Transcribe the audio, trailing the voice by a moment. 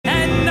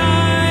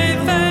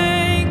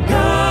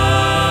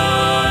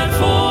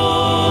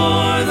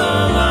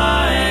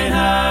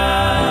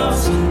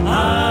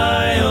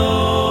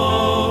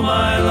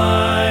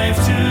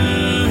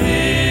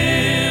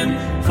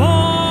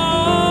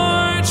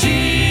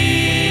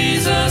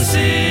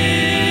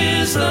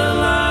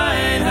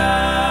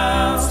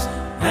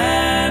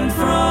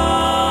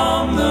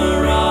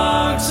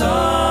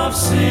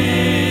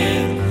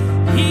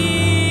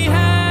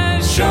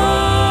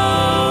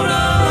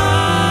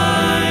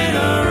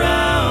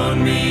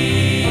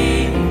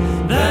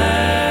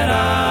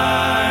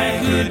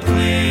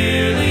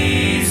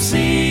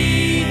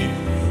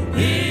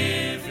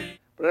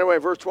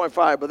verse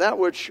 25, but that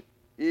which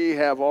ye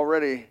have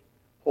already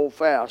hold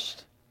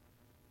fast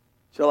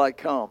till I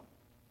come.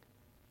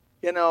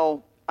 You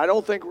know, I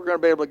don't think we're going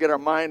to be able to get our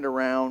mind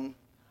around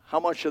how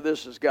much of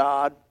this is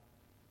God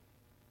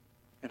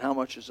and how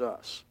much is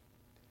us.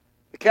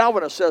 The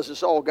Calvinist says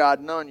it's all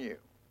God, none you.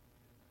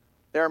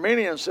 The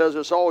Arminian says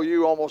it's all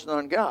you, almost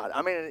none God.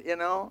 I mean, you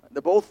know,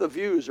 both the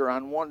views are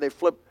on one. They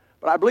flip.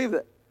 But I believe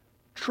that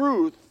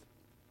truth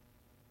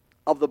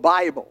of the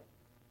Bible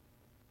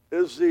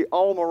is the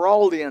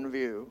Almiraldian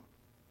view,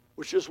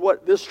 which is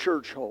what this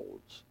church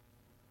holds,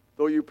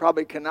 though you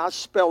probably cannot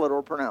spell it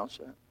or pronounce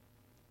it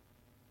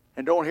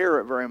and don't hear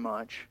it very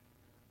much.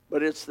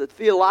 But it's the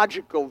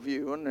theological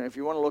view, and if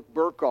you want to look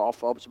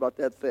Berkhoff up, it's about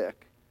that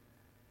thick.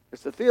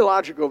 It's the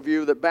theological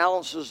view that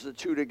balances the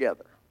two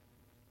together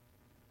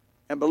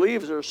and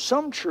believes there's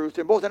some truth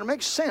in both. And it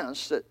makes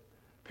sense that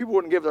people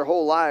wouldn't give their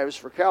whole lives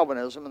for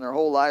Calvinism and their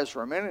whole lives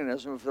for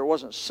Arminianism if there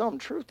wasn't some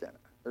truth in it.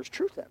 There's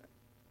truth in it.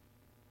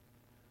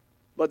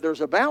 But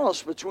there's a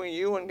balance between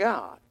you and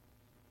God.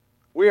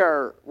 We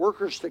are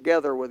workers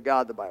together with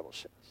God, the Bible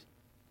says.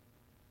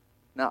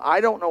 Now,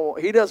 I don't know.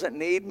 He doesn't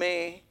need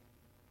me.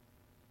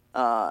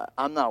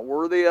 I'm not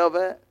worthy of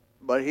it.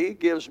 But he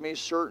gives me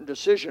certain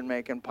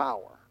decision-making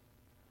power.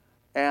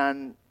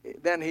 And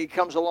then he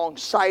comes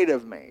alongside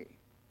of me.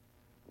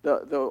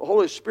 The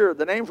Holy Spirit,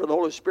 the name for the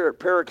Holy Spirit,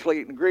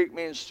 Paraclete in Greek,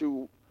 means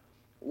to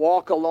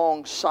walk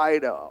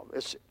alongside of.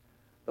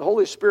 The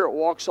Holy Spirit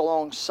walks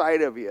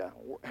alongside of you,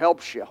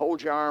 helps you,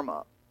 holds your arm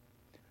up.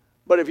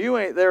 But if you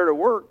ain't there to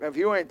work, if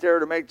you ain't there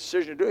to make the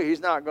decision to do it,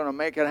 he's not going to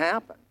make it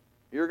happen.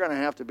 You're going to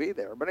have to be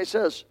there. But he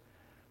says,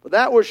 but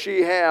that which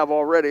ye have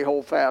already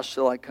hold fast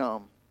till I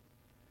come.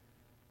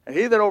 And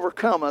he that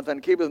overcometh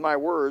and keepeth my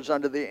words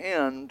unto the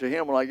end, to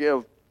him will I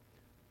give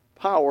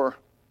power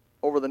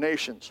over the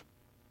nations.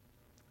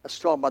 That's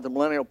talking about the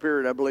millennial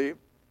period, I believe.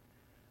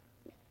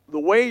 The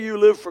way you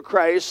live for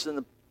Christ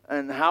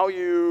and how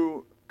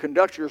you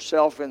conduct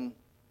yourself in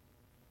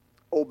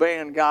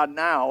obeying God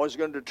now is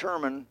going to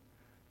determine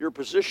your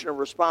position of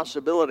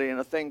responsibility in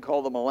a thing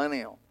called the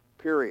millennial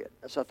period.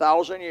 That's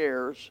 1,000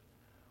 years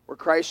where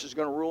Christ is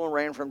going to rule and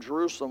reign from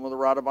Jerusalem with a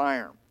rod of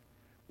iron.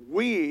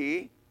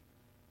 We,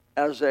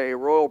 as a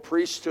royal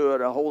priesthood,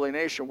 a holy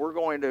nation, we're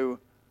going to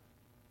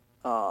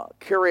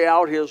carry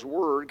out his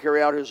word,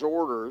 carry out his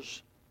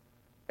orders.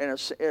 And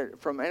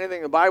from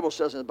anything the Bible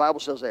says, and the Bible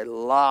says a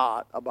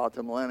lot about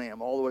the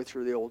millennium all the way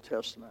through the Old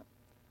Testament,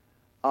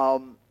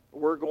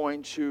 we're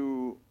going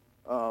to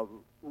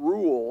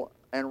rule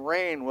and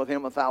reign with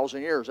him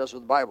 1,000 years. That's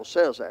what the Bible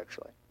says,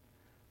 actually.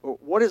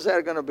 But what is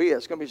that going to be?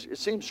 It's going to be. It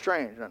seems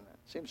strange, doesn't it?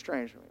 It seems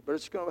strange to me, but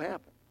it's going to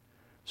happen.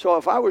 So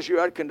if I was you,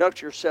 I'd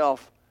conduct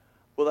yourself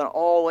with an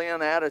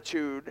all-in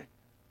attitude,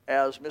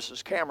 as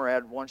Mrs.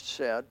 Camerad once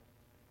said.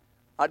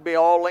 I'd be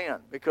all in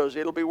because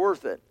it'll be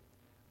worth it.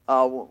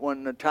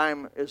 When the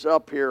time is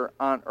up here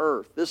on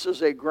earth. This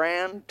is a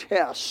grand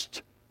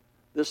test,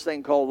 this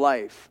thing called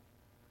life,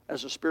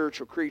 as a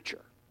spiritual creature.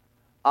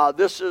 I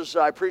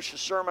preached a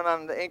sermon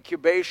on the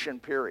incubation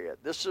period.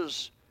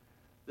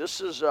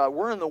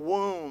 We're in the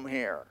womb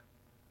here.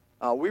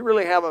 We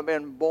really haven't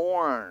been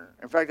born.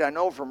 In fact, I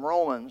know from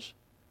Romans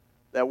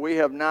that we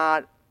have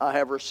not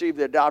have received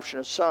the adoption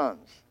of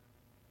sons,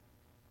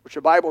 which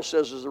the Bible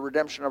says is the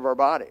redemption of our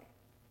body.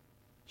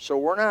 So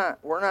we're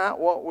not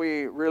what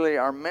we really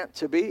are meant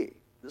to be.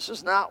 This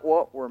is not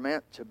what we're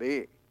meant to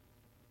be.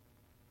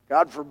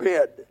 God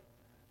forbid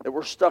that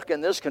we're stuck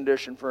in this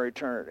condition for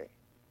eternity.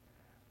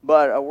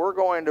 But we're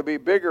going to be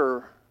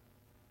bigger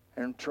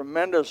and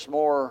tremendous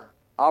more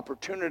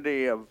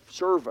opportunity of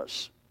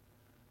service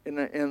in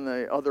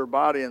the other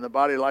body, in the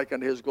body like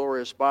unto his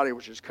glorious body,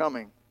 which is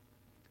coming.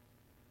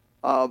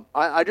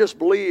 I just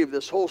believe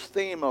this whole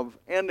theme of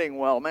ending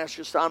well, man, it's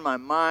just on my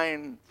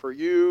mind for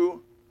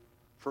you,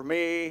 for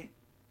me.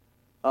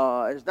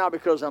 It's not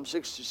because I'm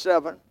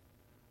 67.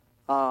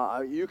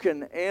 You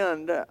can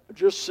end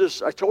just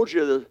this. I told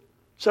you the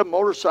some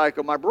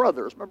motorcycle, my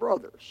brothers.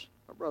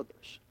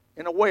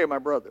 In a way, my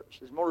brothers.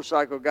 These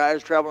motorcycle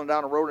guys traveling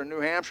down a road in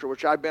New Hampshire,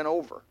 which I've been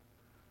over.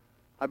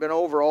 I've been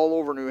all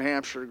over New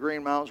Hampshire, the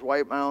Green Mountains,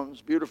 White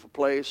Mountains, beautiful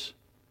place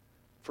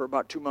for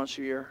about 2 months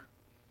a year.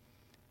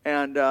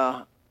 And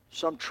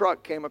some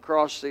truck came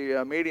across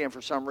the median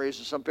for some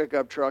reason, some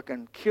pickup truck,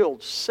 and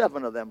killed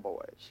 7 of them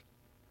boys.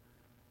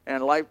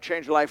 And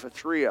changed the life of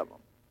 3 of them.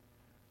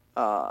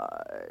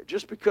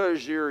 Just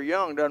because you're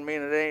young doesn't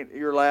mean it ain't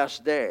your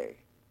last day.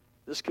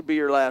 This could be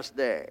your last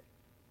day.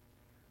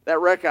 That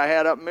wreck I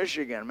had up in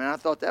Michigan, man, I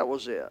thought that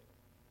was it.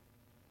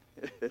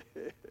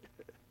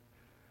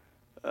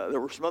 There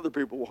were some other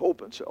people who were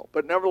hoping so.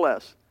 But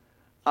nevertheless,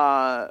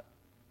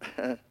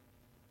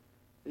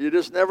 you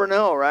just never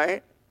know,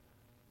 right?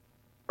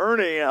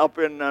 Ernie up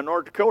in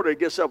North Dakota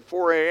gets up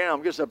 4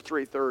 a.m., gets up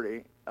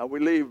 3:30. We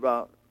leave, we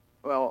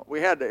were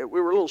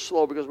a little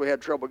slow because we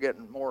had trouble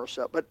getting Morris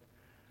up. But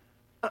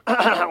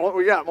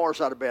we got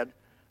Morris out of bed.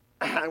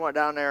 I went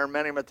down there and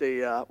met him at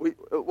the,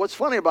 what's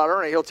funny about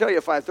Ernie, he'll tell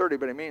you 5:30,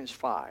 but he means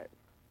 5.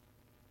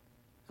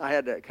 We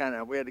had to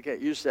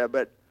get used to that.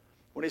 But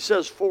When he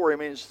says 4, he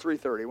means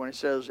 3:30. When he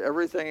says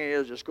everything he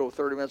is, just go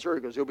 30 minutes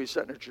early because he'll be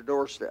sitting at your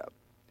doorstep.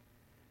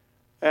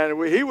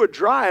 And he would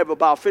drive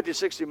about 50,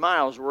 60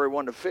 miles where he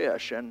wanted to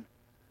fish. And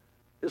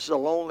this is a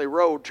lonely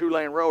road,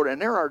 2-lane road.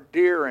 And there are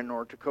deer in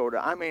North Dakota.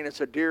 I mean,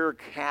 it's a deer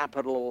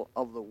capital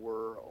of the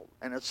world.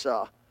 And it's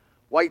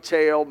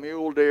whitetail,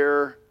 mule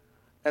deer,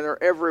 and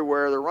they're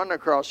everywhere. They're running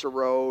across the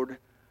road.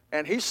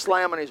 And he's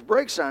slamming his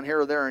brakes on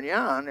here, there, and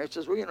yon. It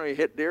says, well, you know, you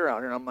hit deer out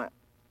here. And I'm like,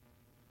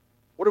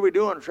 what are we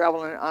doing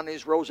traveling on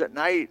these roads at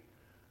night?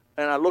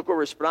 And I look over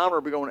his speedometer,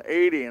 be going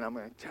 80, and I'm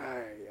going,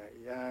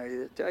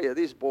 I tell you,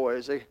 these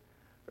boys, they're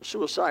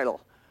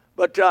suicidal.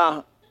 But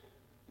God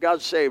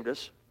saved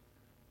us.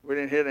 We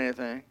didn't hit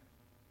anything.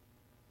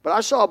 But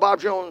I saw Bob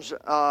Jones,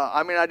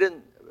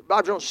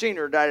 Bob Jones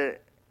Sr. died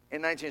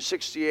in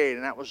 1968,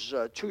 and that was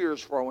 2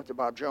 years before I went to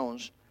Bob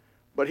Jones.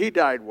 But he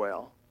died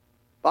well.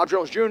 Bob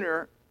Jones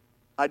Jr.,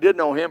 I did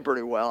know him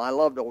pretty well. I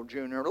loved old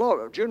Junior.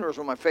 Junior was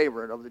one of my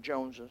favorite of the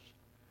Joneses.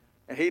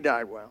 And he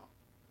died well.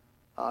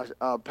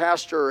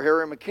 Pastor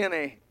Harry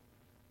McKinney,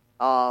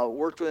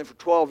 worked with him for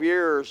 12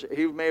 years.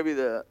 He may be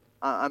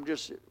I'm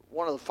just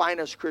one of the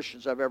finest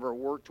Christians I've ever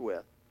worked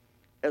with.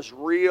 As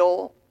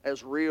real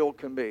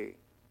can be.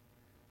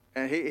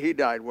 And he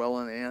died well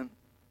in the end.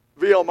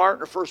 V.L.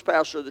 Martin, the first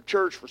pastor of the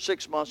church for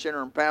 6 months,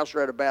 interim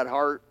pastor, had a bad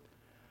heart.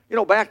 You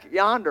know, back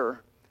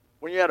yonder,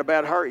 when you had a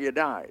bad heart, you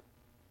died.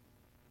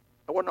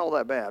 It wasn't all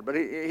that bad, but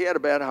he had a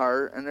bad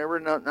heart, and there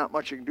was not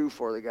much you can do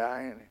for the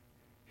guy, and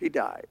he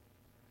died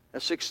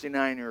at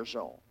 69 years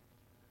old.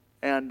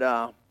 And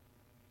I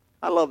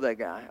love that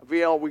guy.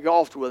 VL, we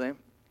golfed with him.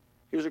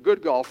 He was a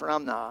good golfer, and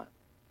I'm not.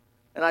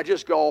 And I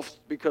just golfed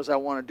because I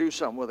want to do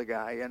something with a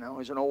guy, you know.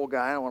 He's an old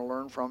guy. I want to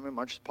learn from him as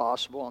much as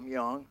possible. I'm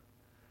young.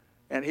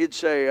 And he'd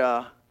say,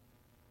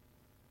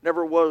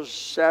 never was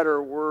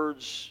sadder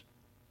words.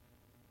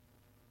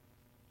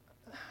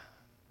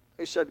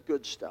 He said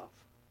good stuff.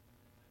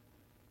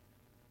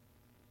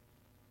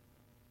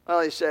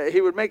 Well,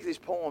 he would make these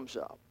poems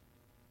up.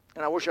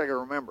 And I wish I could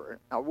remember it.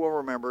 I will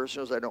remember as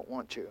soon as I don't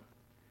want to.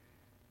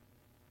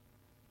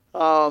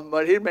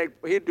 But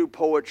he'd do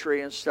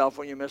poetry and stuff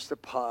when you missed a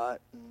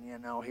putt. And, you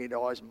know, he'd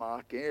always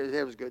mock.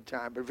 It was a good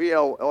time. But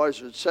VL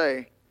always would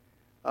say,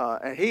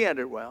 and he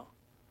ended well.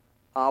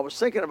 I was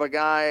thinking of a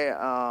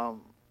guy,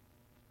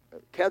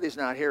 Kathy's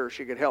not here.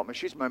 She could help me.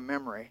 She's my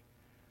memory.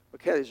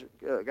 But Kathy's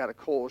got a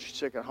cold. She's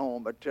sick at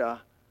home. But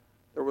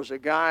there was a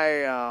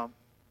guy,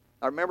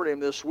 I remembered him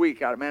this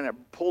week. I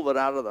pulled it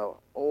out of the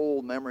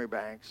old memory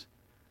banks.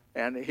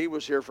 And he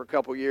was here for a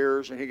couple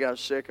years, and he got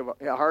sick of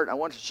a heart. I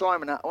went to see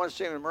him in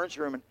the emergency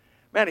room, and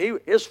man,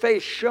 his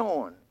face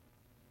shone.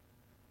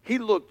 He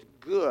looked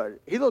good.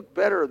 He looked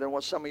better than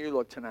what some of you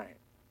look tonight.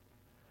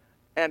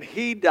 And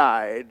he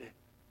died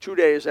 2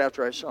 days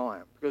after I saw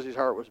him because his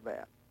heart was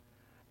bad.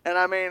 And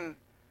I mean,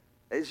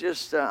 it's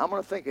just, I'm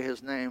going to think of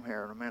his name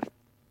here in a minute.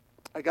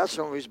 I got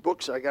some of his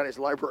books. I got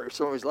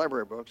some of his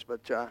library books, but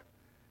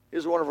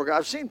he's a wonderful guy.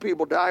 I've seen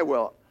people die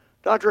well.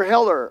 Dr.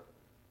 Heller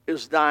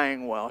is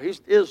dying well. He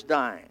is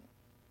dying.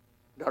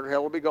 Dr.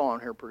 Heller will be gone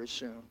here pretty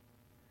soon.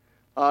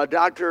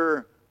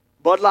 Dr.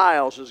 Bud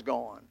Lyles is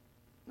gone.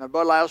 Now,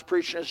 Bud Lyles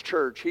preached in his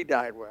church. He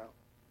died well.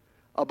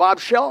 Bob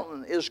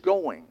Shelton is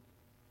going.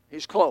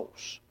 He's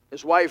close.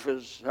 His wife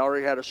has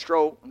already had a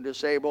stroke and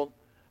disabled,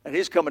 and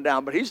he's coming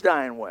down, but he's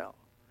dying well.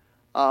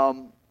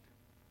 Bill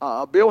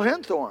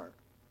Henthorne.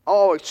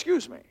 Oh,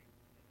 excuse me.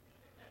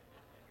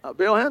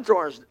 Bill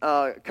Henthorne's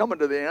coming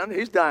to the end.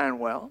 He's dying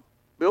well.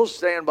 Bill's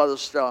staying by the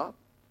stuff.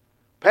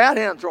 Pat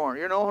Henthorne,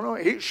 you know,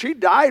 she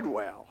died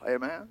well.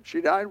 Amen. She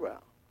died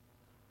well.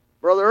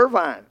 Brother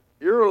Irvine,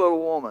 you're a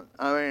little woman.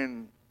 I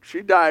mean,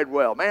 she died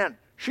well. Man,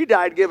 she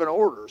died giving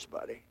orders,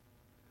 buddy.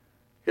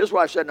 His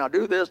wife said, now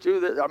do this, do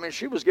this. I mean,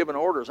 she was giving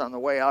orders on the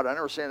way out. I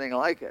never seen anything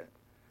like it.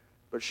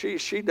 But she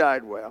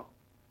died well.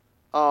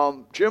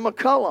 Jim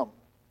McCullum,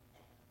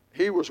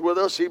 he was with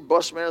us. He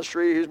bus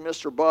ministry. He's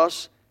Mr.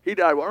 Bus. He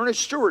died well.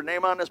 Ernest Stewart,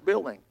 name on this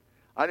building.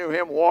 I knew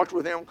him, walked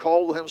with him,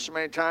 called with him so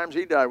many times.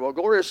 He died well.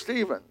 Gloria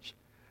Stevens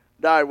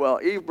died well.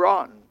 Eve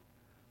Broughton.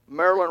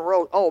 Marilyn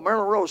Rose. Oh,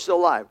 Marilyn Rose still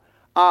alive.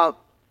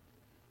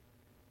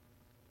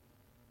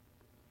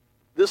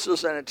 This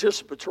is an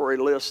anticipatory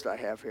list I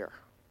have here.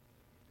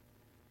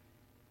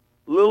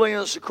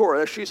 Lillian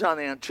Sikora, she's on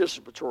the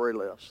anticipatory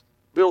list.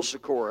 Bill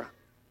Sikora.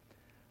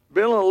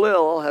 Bill and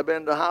Lil have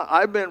been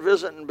I've been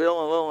visiting Bill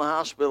and Lil in the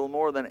hospital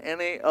more than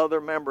any other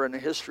member in the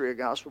history of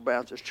Gospel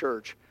Baptist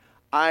Church.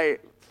 I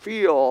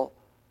feel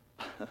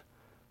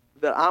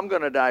that I'm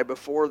going to die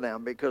before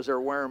them because they're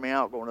wearing me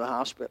out going to the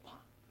hospital.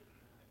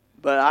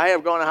 But I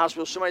have gone to the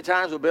hospital so many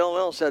times with Bill and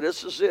Lil and said,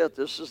 this is it.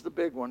 This is the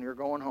big one. You're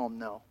going home.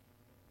 No.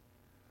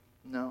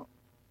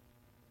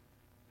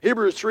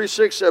 Hebrews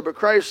 3:6 said, but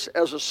Christ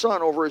as a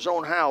son over his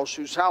own house,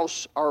 whose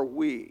house are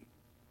we?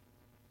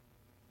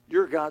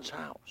 You're God's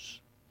house.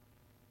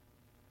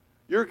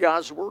 You're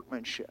God's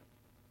workmanship,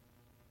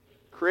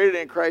 created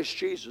in Christ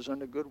Jesus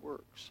unto good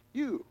works.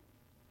 You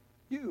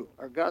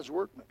are God's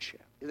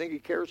workmanship. You think he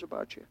cares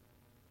about you?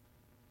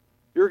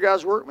 You're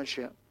God's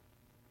workmanship.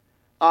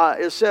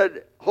 it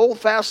said, hold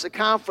fast the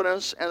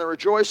confidence and the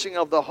rejoicing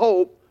of the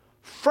hope,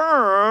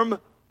 firm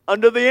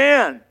unto the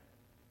end.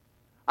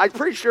 I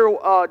preached here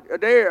a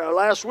day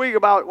last week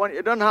about when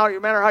it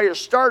doesn't matter how you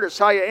start, it's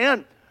how you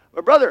end.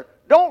 But brother,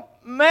 don't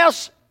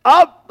mess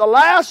up the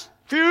last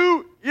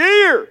few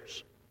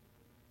years.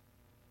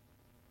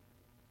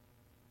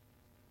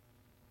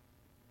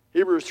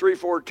 Hebrews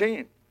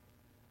 3:14.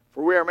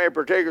 For we are made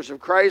partakers of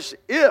Christ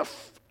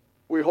if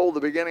we hold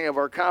the beginning of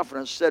our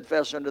confidence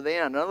steadfast unto the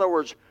end. In other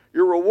words,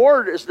 your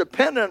reward is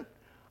dependent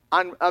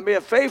on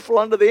being faithful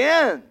unto the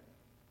end.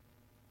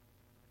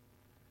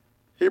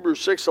 Hebrews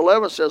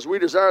 6:11 says, we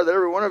desire that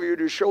every one of you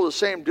do show the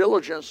same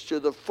diligence to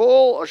the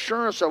full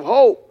assurance of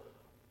hope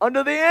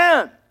unto the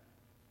end.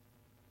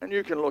 And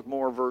you can look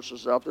more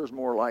verses up. There's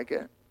more like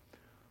it.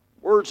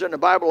 Words in the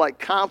Bible like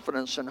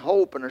confidence and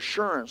hope and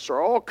assurance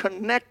are all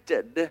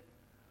connected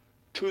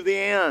to the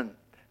end.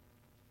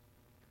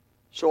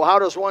 So how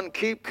does one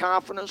keep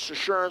confidence,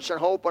 assurance, and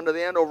hope unto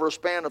the end over a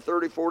span of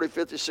 30, 40,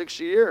 50,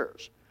 60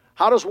 years?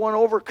 How does one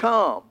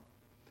overcome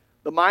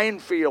the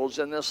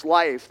minefields in this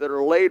life that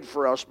are laid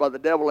for us by the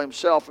devil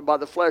himself and by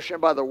the flesh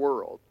and by the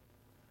world?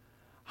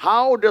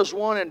 How does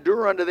one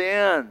endure unto the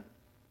end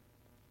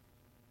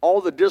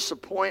all the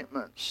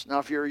disappointments? Now,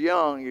 if you're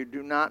young, you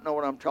do not know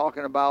what I'm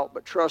talking about,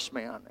 but trust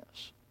me on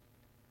this.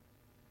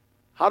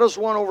 How does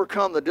one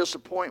overcome the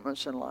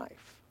disappointments in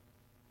life?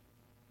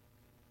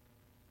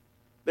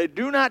 They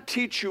do not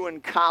teach you in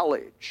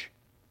college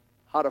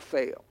how to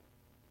fail,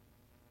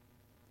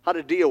 how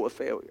to deal with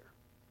failure.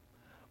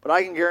 But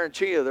I can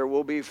guarantee you there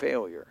will be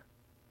failure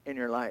in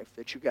your life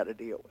that you've got to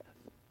deal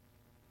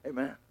with.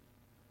 Amen.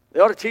 They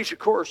ought to teach a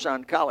course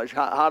on college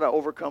how to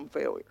overcome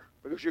failure,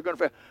 because you're going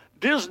to fail.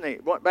 Disney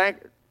went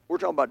bankrupt. We're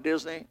talking about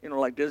Disney,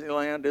 like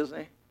Disneyland,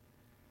 Disney.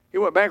 He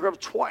went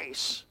bankrupt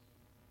twice.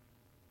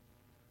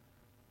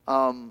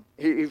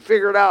 He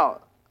figured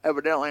out,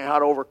 evidently, how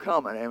to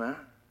overcome it, amen,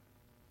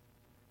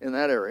 in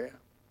that area.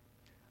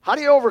 How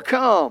do you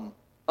overcome,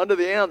 unto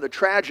the end, the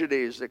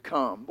tragedies that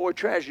come? Boy,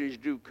 tragedies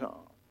do come.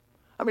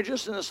 I mean,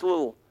 just in this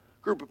little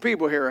group of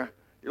people here,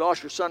 you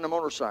lost your son in a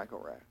motorcycle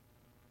wreck.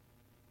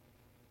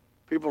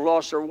 People have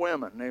lost their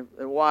women,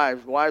 their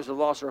wives. Wives have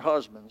lost their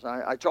husbands.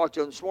 I talked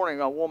to them this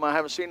morning, a woman I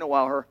haven't seen in a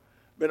while, her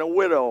been a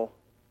widow.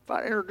 If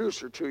I introduce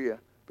her to you,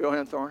 Bill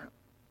Henthorne.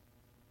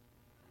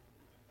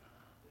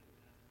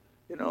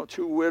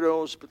 Two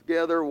widows put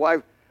together.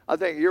 Wife, I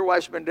think your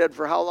wife's been dead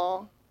for how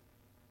long?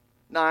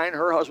 9.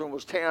 Her husband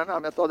was 10. I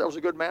thought that was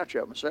a good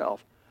matchup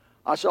myself.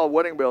 I saw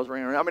wedding bells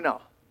ringing around.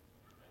 No.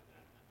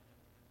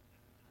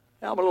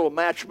 I'm a little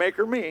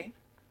matchmaker, me.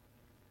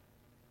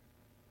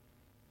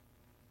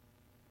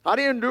 How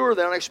do you endure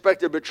the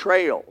unexpected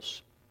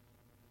betrayals?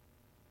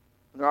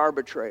 There are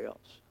betrayals.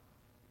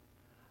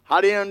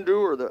 How do you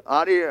endure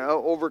how do you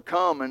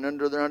overcome and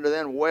under then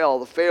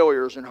the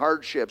failures and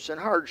hardships? And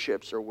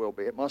hardships there will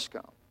be. It must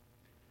come.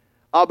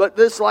 But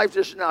this life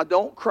now,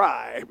 don't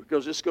cry,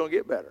 because it's going to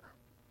get better.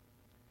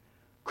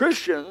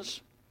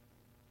 Christians,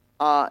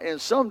 in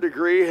some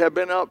degree, have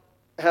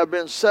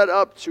been set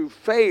up to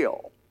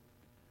fail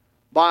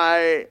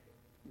by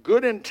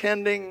good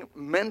intending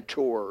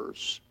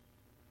mentors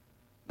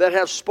that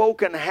have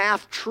spoken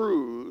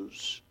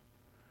half-truths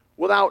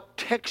without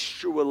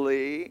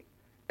textually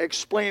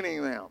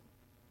explaining them.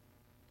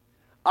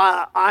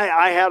 I've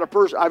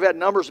had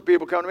numbers of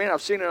people come to me, and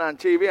I've seen it on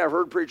TV, I've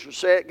heard preachers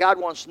say it, God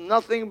wants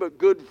nothing but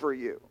good for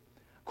you.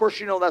 Of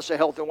course, that's the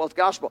health and wealth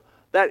gospel.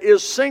 That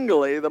is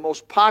singly the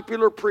most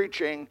popular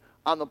preaching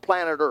on the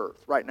planet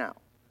Earth right now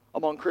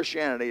among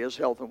Christianity is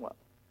health and wealth.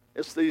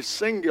 It's the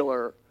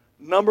singular,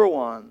 number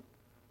one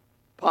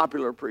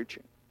popular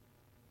preaching.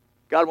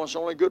 God wants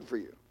only good for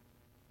you.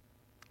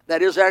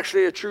 That is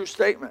actually a true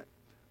statement,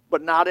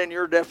 but not in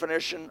your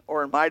definition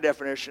or in my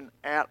definition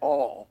at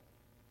all.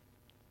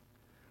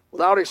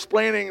 Without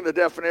explaining the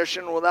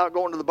definition, without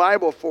going to the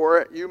Bible for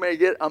it, you may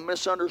get a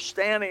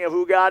misunderstanding of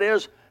who God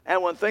is.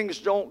 And when things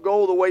don't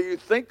go the way you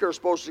think they're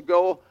supposed to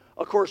go,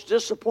 of course,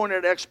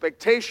 disappointed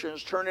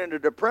expectations turn into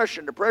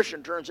depression.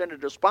 Depression turns into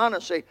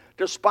despondency.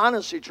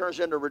 Despondency turns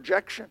into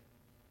rejection.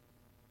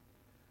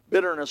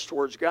 Bitterness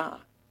towards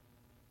God.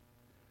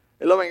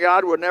 A loving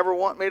God would never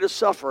want me to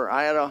suffer.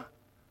 I had a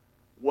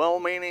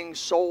well-meaning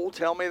soul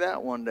tell me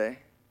that one day.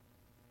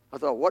 I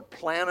thought, what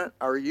planet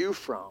are you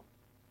from?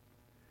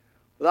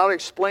 Without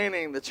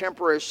explaining the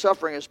temporary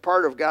suffering as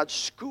part of God's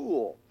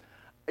school.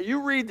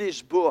 You read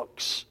these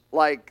books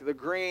like The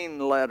Green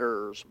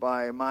Letters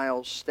by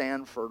Miles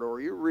Stanford,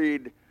 or you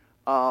read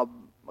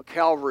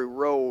Calvary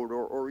Road,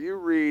 or you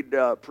read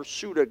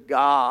Pursuit of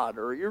God,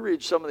 or you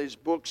read some of these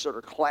books that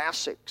are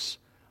classics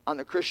on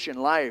the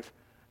Christian life.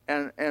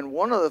 And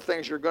one of the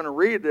things you're going to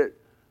read, that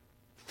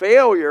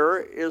failure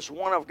is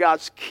one of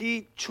God's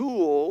key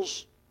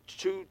tools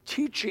to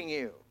teaching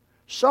you.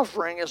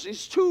 Suffering is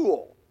his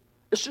tool.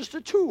 It's just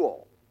a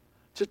tool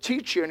to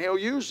teach you, and he'll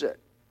use it.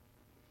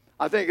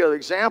 I think of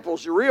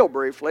examples, real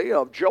briefly,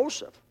 of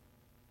Joseph.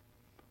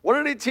 What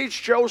did he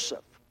teach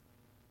Joseph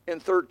in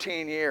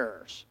 13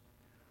 years?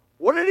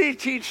 What did he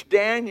teach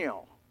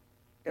Daniel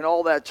in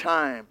all that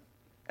time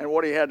and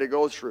what he had to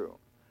go through.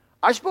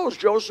 I suppose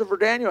Joseph or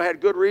Daniel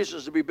had good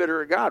reasons to be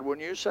bitter at God,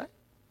 wouldn't you say?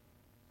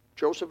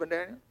 Joseph and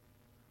Daniel?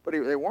 But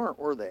they weren't,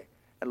 were they?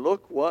 And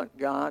look what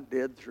God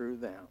did through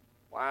them.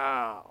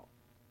 Wow.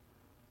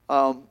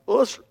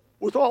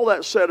 With all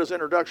that said as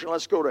introduction,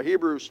 let's go to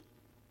Hebrews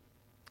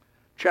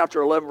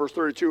chapter 11, verse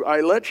 32.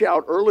 I let you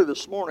out early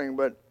this morning,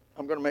 but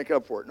I'm going to make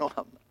up for it. No, I'm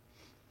not.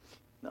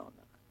 No, I'm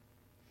not.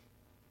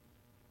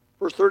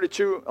 Verse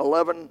 32,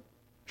 11,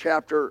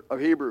 chapter of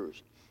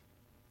Hebrews.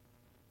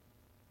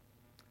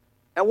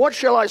 And what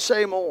shall I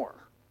say more?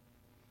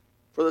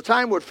 For the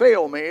time would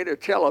fail me to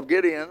tell of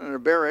Gideon and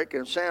of Barak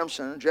and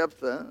Samson and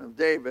Jephthah and of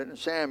David and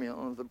Samuel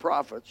and of the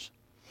prophets,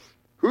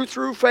 who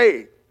through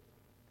faith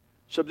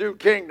subdued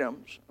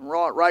kingdoms and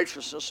wrought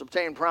righteousness,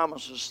 obtained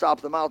promises,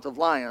 stopped the mouth of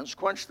lions,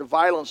 quenched the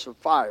violence of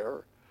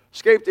fire,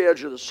 escaped the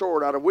edge of the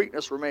sword, out of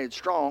weakness were made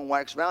strong,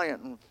 waxed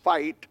valiant in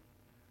fight,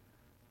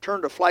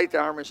 turned to flight the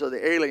armies of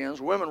the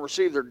aliens. Women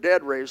received their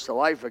dead raised to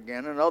life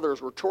again, and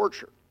others were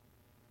tortured.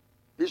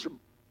 These are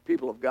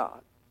people of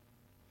God,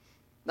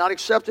 not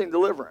accepting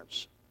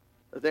deliverance,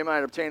 that they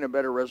might obtain a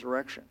better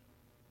resurrection.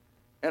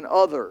 And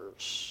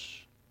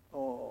others, a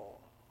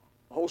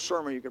whole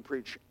sermon you could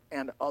preach,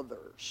 and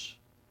others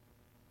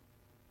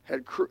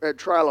had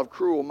trial of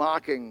cruel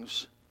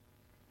mockings,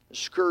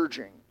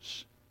 scourging,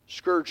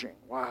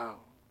 wow.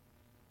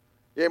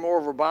 Yea,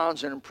 moreover,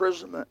 bonds and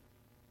imprisonment.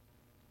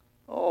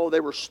 Oh, they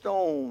were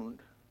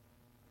stoned.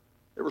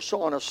 They were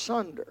sawn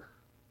asunder.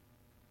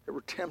 They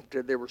were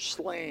tempted. They were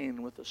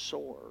slain with a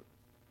sword.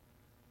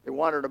 They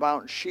wandered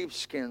about in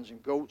sheepskins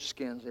and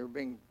goatskins. They were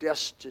being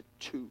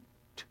destitute,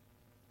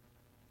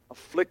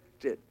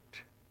 afflicted,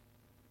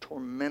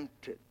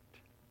 tormented,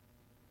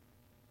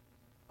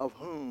 of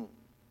whom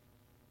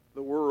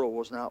the world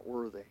was not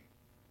worthy.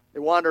 They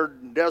wandered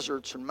in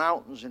deserts and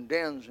mountains and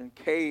dens and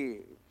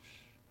caves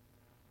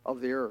of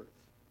the earth.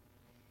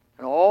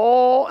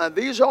 And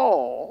these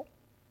all,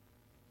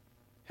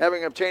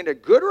 having obtained a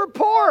good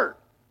report.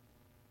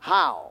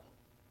 How?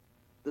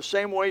 The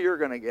same way you're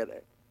going to get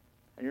it.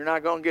 And you're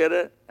not going to get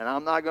it, and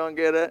I'm not going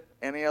to get it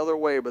any other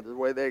way but the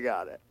way they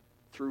got it,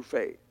 through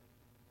faith.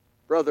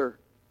 Brother,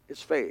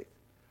 it's faith.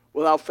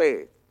 Without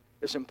faith,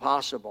 it's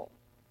impossible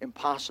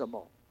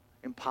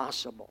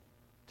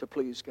to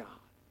please God.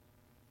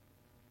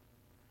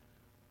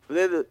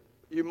 For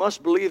you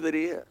must believe that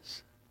he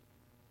is,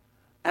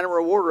 and a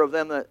rewarder of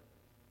them that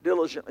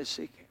diligently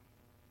seek him.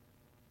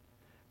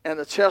 And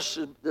the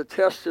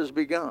test has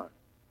begun.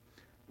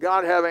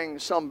 God having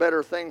some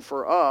better thing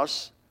for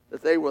us,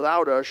 that they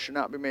without us should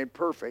not be made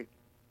perfect.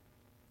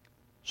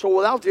 So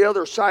without the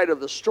other side of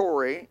the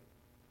story,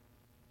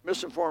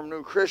 misinformed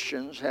new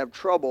Christians have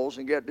troubles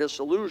and get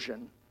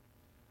disillusioned.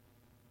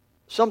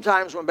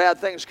 Sometimes when bad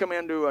things come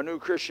into a new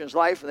Christian's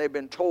life and they've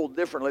been told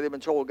differently, they've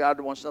been told God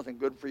wants nothing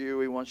good for you.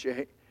 He wants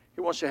you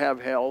to have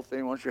health.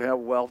 He wants you to have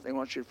wealth. He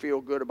wants you to feel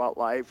good about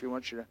life. He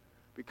wants you to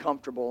be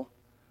comfortable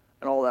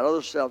and all that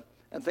other stuff.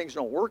 And things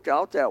don't work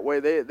out that way.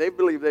 They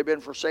believe they've been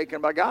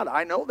forsaken by God.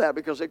 I know that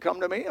because they come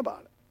to me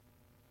about it.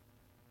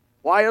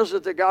 Why is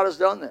it that God has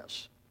done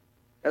this?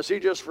 Has he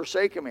just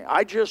forsaken me?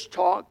 I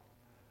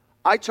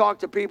talk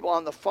to people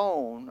on the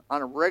phone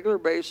on a regular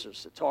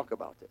basis that talk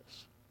about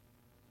this.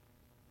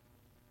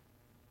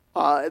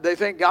 They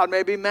think God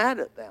may be mad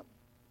at them.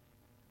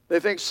 They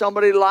think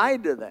somebody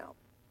lied to them.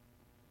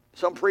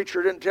 Some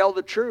preacher didn't tell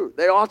the truth.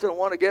 They often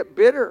want to get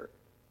bitter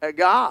at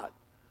God.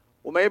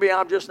 Well, maybe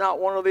I'm just not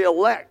one of the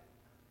elect.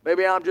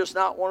 Maybe I'm just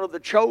not one of the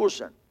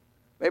chosen.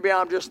 Maybe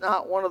I'm just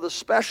not one of the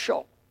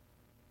special.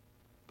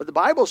 But the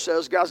Bible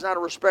says God's not a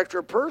respecter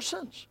of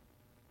persons.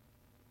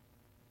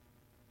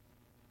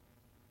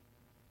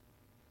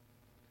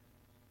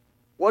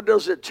 What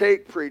does it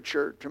take,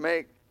 preacher, to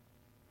make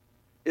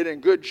it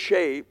in good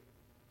shape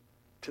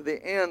to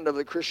the end of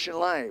the Christian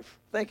life?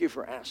 Thank you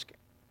for asking.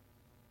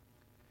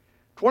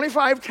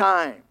 25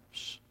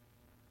 times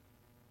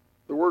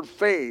the word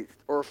faith,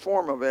 or a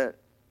form of it,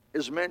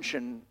 is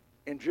mentioned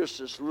in just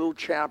this little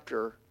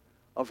chapter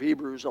of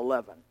Hebrews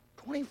 11.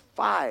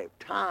 25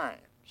 times.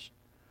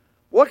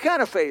 What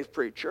kind of faith,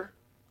 preacher?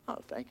 Oh,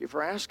 thank you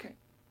for asking.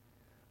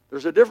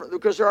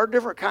 Because there are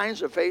different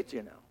kinds of faith,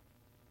 you know.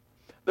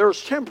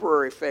 There's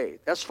temporary faith.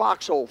 That's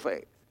foxhole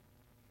faith.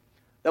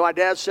 That my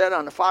dad said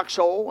on the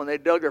foxhole, when they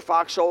dug their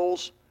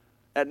foxholes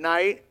at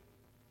night,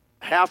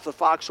 half the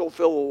foxhole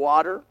filled with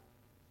water,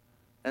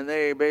 and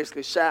they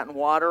basically sat in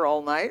water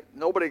all night.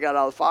 Nobody got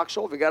out of the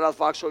foxhole. If you got out of the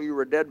foxhole, you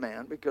were a dead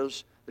man,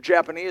 because the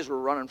Japanese were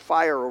running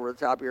fire over the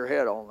top of your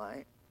head all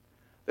night.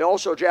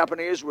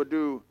 Japanese would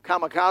do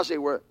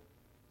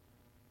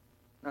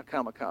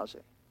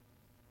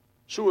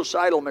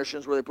suicidal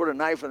missions where they put a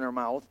knife in their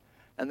mouth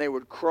and they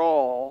would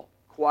crawl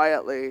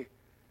quietly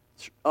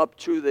up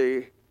to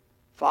the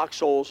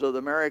foxholes of the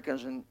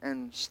Americans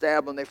and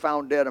stab them. They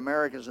found dead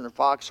Americans in the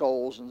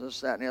foxholes and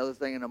this, that, and the other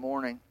thing in the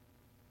morning.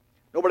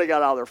 Nobody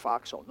got out of their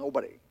foxhole.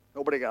 Nobody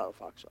got out of the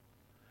foxhole.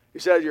 He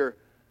said your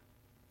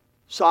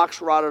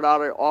socks rotted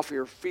out off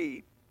your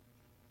feet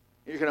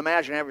You can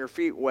imagine having your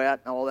feet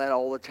wet and all that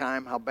all the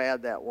time, how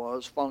bad that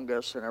was,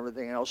 fungus and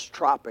everything else,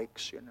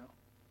 tropics, you know.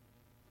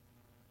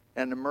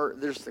 And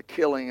there's the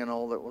killing and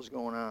all that was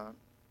going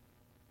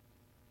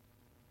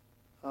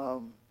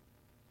on.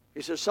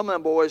 He says some of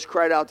them boys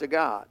cried out to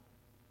God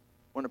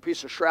when a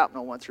piece of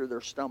shrapnel went through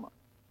their stomach.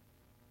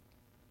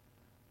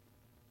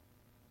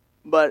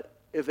 But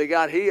if they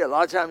got healed, a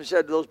lot of times he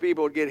said those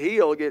people would get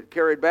healed, get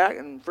carried back,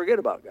 and forget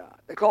about God.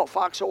 They call it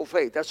foxhole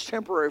faith. That's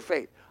temporary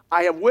faith.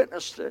 I have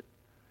witnessed it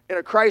in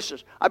a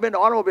crisis. I've been to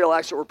automobile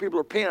accidents where people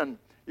are pinned.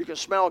 You can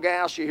smell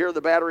gas. You hear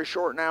the battery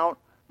shorting out.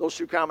 Those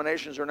two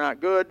combinations are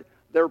not good.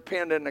 They're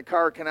pinned in the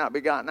car, cannot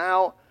be gotten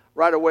out.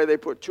 Right away they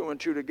put two and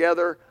two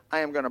together. I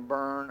am going to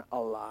burn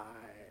alive.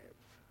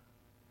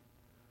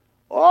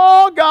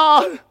 Oh,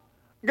 God,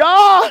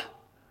 God,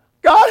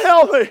 God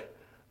help me.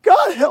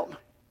 God help me.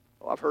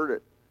 Oh, I've heard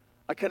it.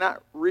 I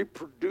cannot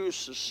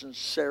reproduce the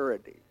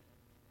sincerity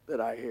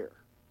that I hear.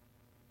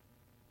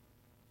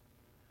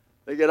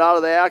 They get out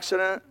of the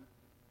accident.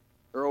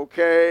 They're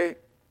okay.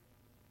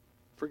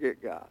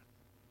 Forget God.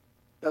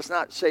 That's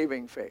not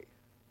saving faith.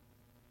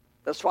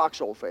 That's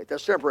foxhole faith.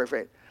 That's temporary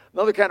faith.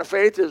 Another kind of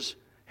faith is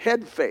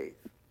head faith.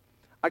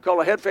 I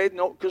call it head faith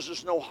because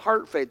there's no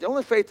heart faith. The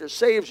only faith that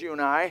saves you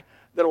and I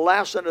that'll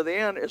last unto the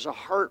end is a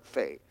heart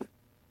faith.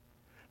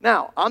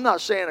 Now, I'm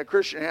not saying a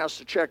Christian has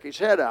to check his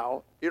head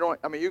out. You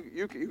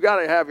got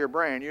to have your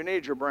brain. You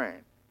need your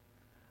brain.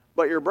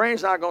 But your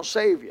brain's not going to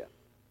save you.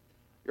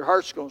 Your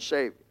heart's going to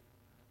save you.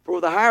 For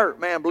with the heart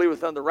man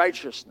believeth unto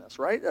righteousness,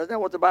 right? Isn't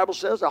that what the Bible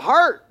says? The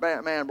heart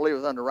man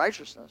believeth unto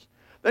righteousness.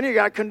 Then you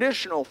got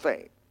conditional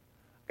faith.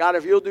 God,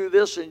 if you'll do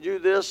this and do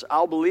this,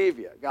 I'll believe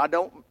you. God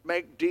don't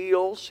make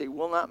deals. He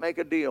will not make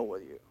a deal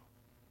with you.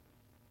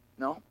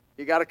 No.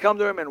 You got to come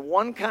to him in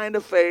one kind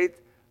of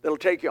faith that'll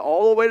take you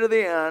all the way to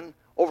the end,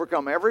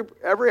 overcome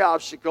every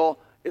obstacle.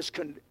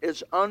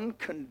 It's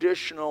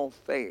unconditional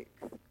faith.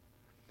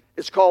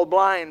 It's called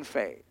blind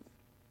faith.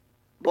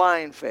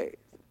 Blind faith.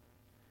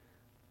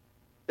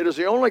 It is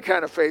the only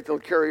kind of faith that'll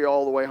carry you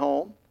all the way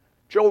home.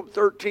 Job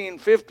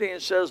 13:15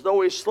 says,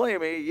 though he slay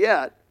me,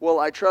 yet will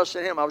I trust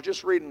in him. I was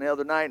just reading the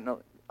other night, and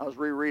I was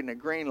rereading the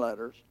green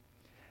letters,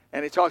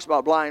 and he talks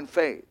about blind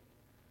faith.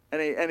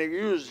 And he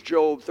used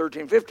Job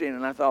 13:15,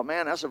 and I thought,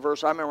 man, that's a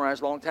verse I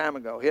memorized a long time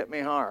ago. Hit me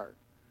hard.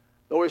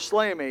 Though he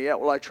slay me, yet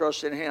will I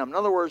trust in him. In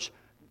other words,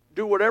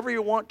 do whatever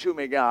you want to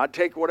me, God.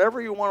 Take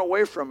whatever you want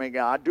away from me,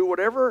 God. Do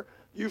whatever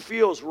you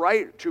feel is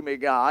right to me,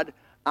 God.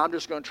 I'm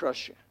just going to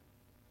trust you.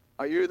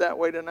 Are you that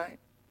way tonight?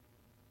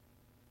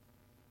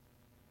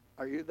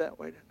 Are you that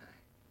way tonight?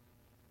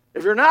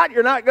 If you're not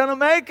going to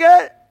make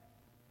it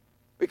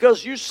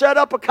because you set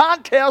up a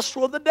contest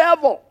with the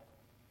devil,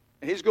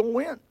 and he's going to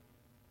win.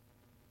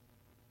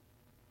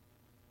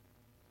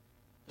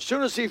 As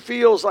soon as he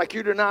feels like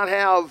you do not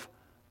have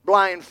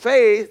blind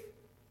faith,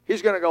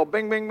 he's going to go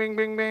bing, bing, bing,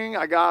 bing, bing,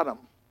 I got him.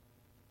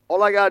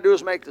 All I got to do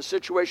is make the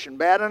situation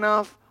bad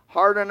enough,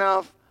 hard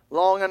enough,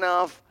 long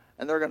enough,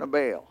 and they're going to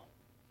bail.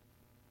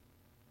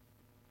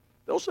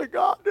 They'll say,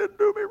 God didn't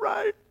do me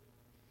right.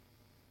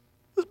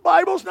 This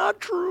Bible's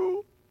not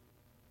true.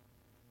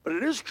 But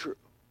it is true.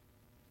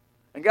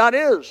 And God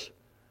is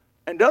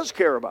and does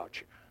care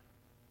about you.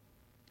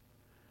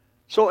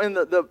 So in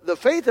the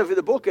faith of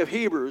the book of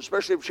Hebrews,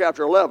 especially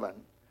chapter 11,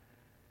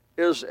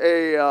 is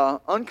a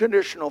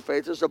unconditional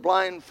faith, is a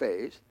blind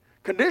faith.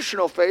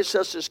 Conditional faith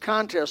sets this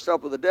contest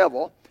up with the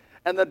devil,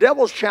 and the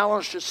devil's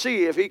challenged to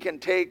see if he can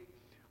take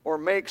or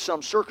make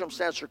some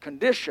circumstance or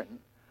condition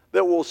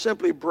that will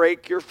simply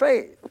break your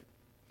faith.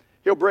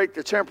 He'll break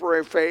the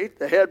temporary faith,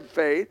 the head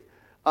faith.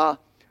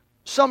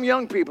 Some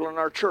young people in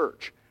our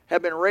church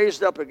have been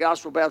raised up at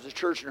Gospel Baptist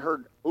Church and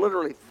heard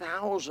literally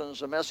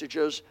thousands of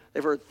messages.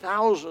 They've heard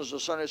thousands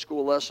of Sunday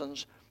school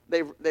lessons.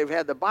 They've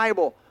had the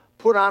Bible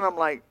put on them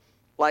like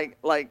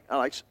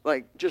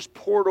just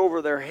poured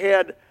over their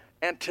head.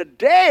 And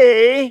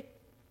today,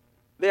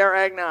 they are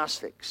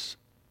agnostics.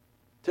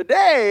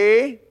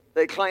 Today,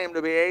 they claim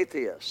to be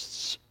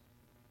atheists.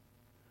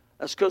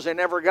 That's because they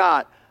never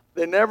got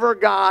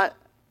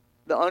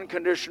the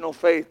unconditional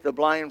faith, the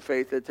blind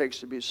faith that it takes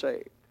to be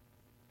saved.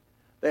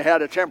 They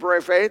had a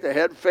temporary faith, a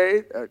head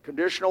faith, a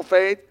conditional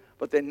faith,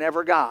 but they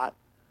never got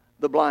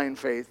the blind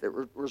faith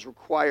that was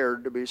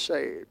required to be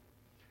saved.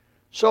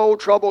 So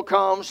trouble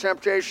comes,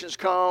 temptations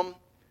come,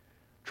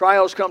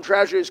 trials come,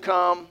 tragedies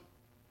come.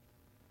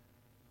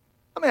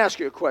 Let me ask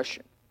you a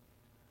question.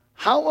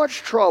 How much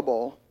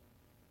trouble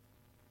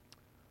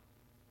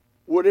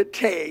would it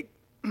take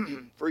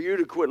for you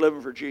to quit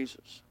living for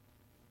Jesus?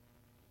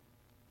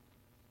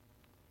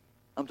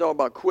 I'm talking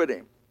about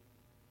quitting.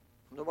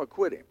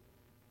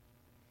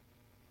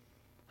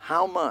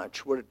 How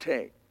much would it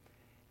take?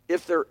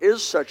 If there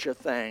is such a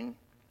thing,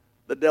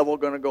 the devil's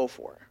going to go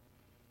for it.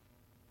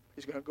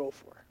 He's going to go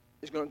for it.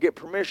 He's going to get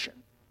permission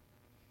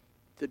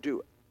to do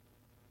it.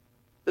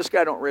 This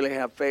guy don't really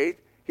have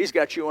faith. He's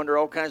got you under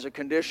all kinds of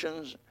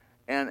conditions,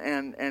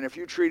 and if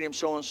you treat him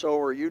so-and-so,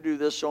 or you do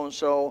this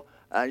so-and-so,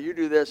 you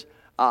do this,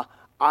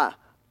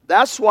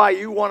 that's why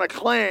you want to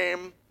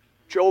claim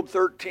Job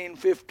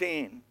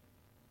 13:15.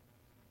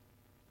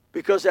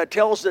 because that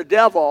tells the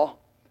devil,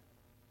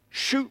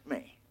 shoot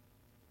me.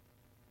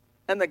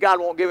 And that God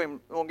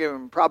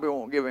probably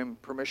won't give him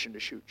permission to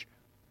shoot you.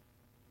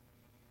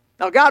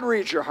 Now, God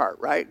reads your heart,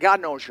 right?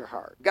 God knows your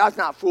heart. God's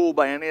not fooled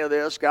by any of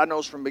this. God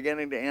knows from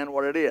beginning to end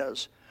what it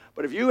is.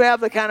 But if you have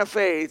the kind of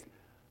faith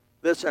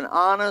that's an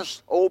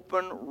honest,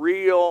 open,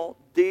 real,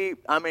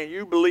 deep,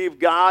 you believe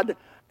God,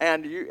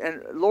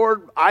 and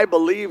Lord, I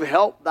believe,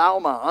 help thou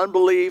my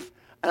unbelief.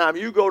 And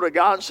you go to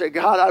God and say,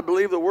 God, I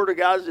believe the Word of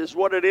God is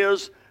what it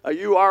is.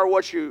 You are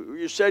what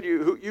you said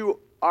you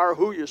are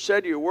who you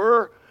said you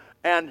were,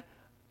 and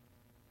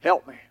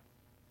help me.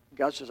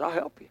 God says, I'll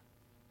help you.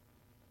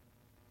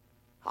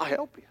 I'll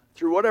help you.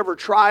 Through whatever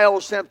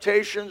trials,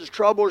 temptations,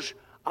 troubles,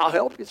 I'll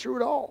help you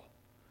through it all.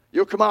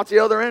 You'll come out the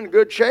other end in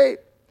good shape.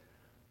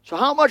 So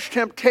how much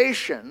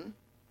temptation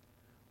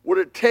would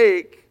it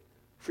take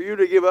for you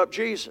to give up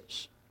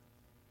Jesus?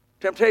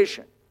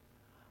 Temptation.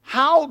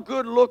 How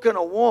good looking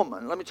a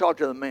woman, let me talk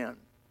to the men.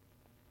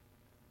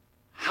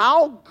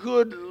 How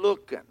good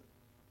looking,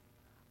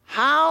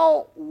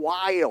 how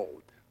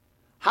wild,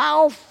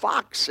 how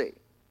foxy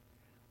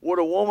would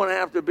a woman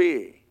have to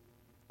be,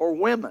 or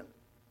women,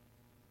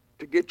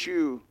 to get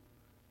you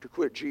to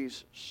quit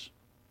Jesus?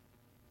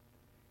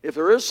 If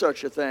there is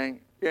such a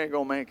thing, you ain't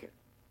going to make it.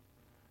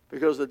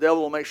 Because the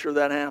devil will make sure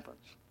that happens.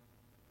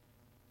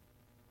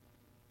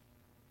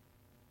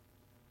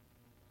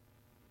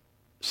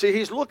 See,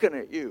 he's looking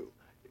at you.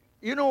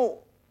 You know,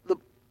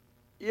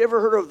 you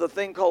ever heard of the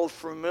thing called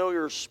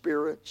familiar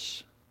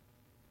spirits?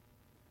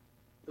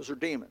 Those are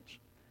demons.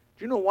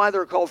 Do you know why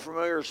they're called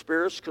familiar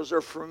spirits? Because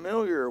they're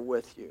familiar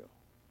with you.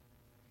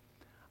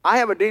 I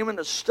have a demon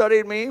that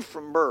studied me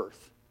from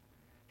birth.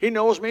 He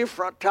knows me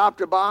front, top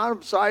to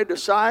bottom, side to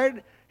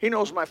side. He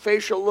knows my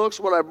facial looks,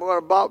 what I'm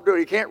about to do.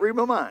 He can't read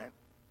my mind.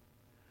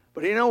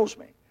 But he knows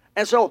me.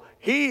 And so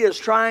he is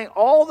trying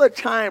all the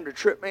time to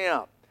trip me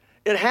up.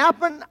 It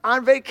happened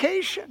on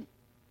vacation.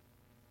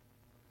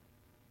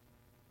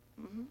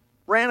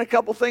 Ran a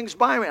couple things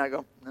by me. I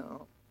go,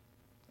 no.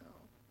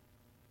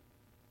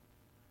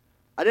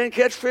 I didn't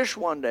catch fish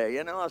one day.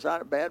 I was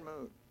out of a bad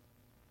mood.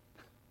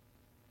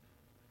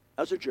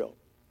 That's a joke.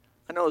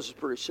 I know this is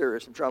pretty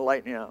serious. I'm trying to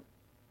lighten you up.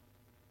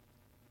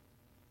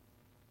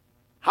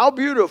 How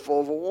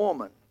beautiful of a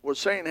woman would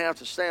Satan have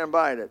to stand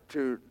by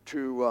to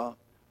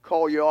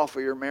call you off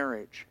of your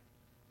marriage?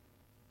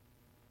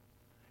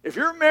 If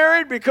you're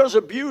married because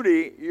of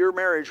beauty, your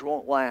marriage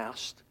won't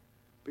last.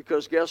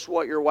 Because guess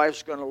what? Your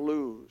wife's going to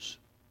lose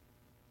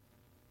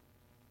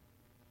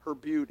her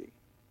beauty.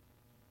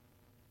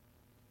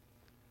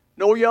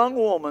 No young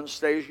woman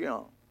stays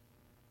young.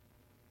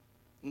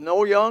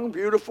 No young,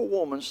 beautiful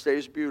woman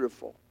stays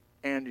beautiful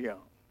and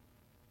young.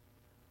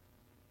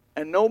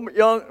 And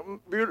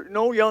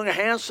no young,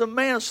 handsome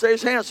man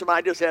stays handsome.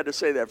 I just had to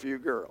say that for you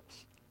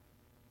girls.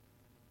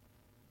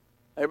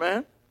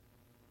 Amen?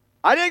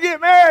 I didn't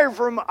get married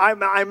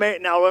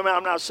now,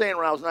 I'm not saying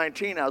when I was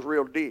 19 I was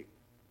real deep.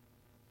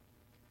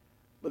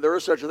 But there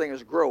is such a thing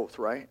as growth,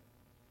 right?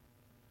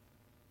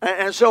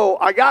 And so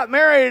I got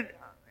married.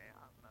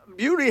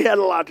 Beauty had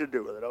a lot to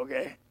do with it,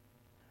 okay?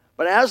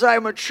 But as I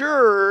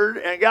matured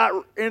and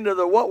got into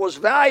what was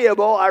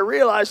valuable, I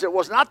realized it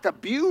was not the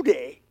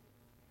beauty.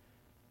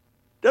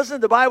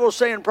 Doesn't the Bible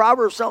say in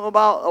Proverbs something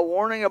about a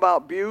warning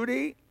about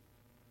beauty?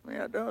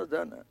 Yeah, it does,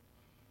 doesn't it?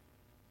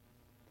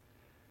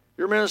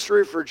 Your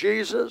ministry for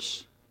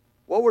Jesus,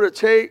 what would it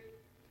take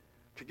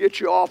to get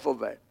you off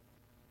of it?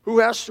 Who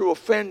has to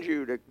offend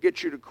you to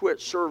get you to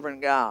quit serving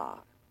God?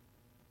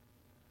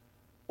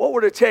 What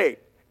would it take?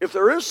 If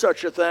there is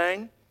such a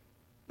thing,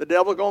 the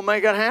devil's going to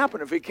make it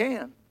happen if he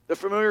can. The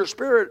familiar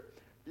spirit,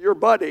 your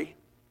buddy,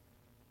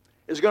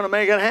 is going to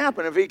make it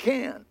happen if he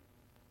can.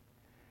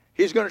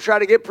 He's going to try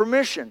to get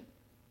permission.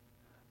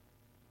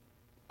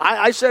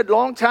 I said a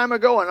long time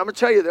ago, and I'm going to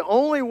tell you, the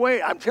only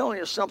way, I'm telling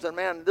you something,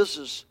 man, this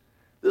is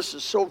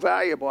so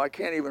valuable, I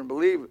can't even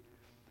believe it.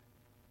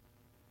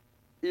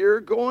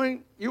 You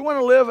want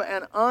to live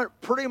an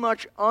pretty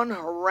much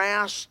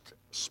unharassed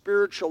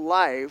spiritual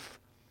life,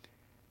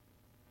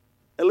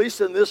 at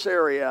least in this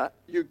area.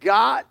 You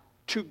got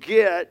to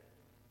get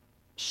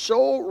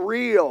so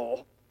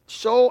real,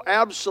 so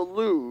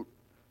absolute,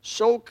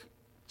 so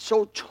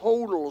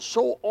total,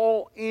 so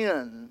all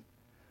in,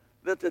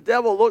 that the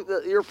devil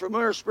that your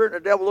familiar spirit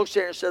and the devil looks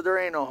at you and said, there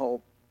ain't no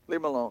hope. Leave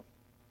him alone.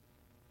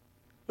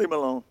 Leave him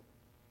alone.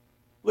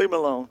 Leave him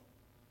alone.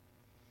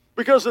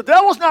 Because the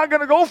devil's not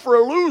going to go for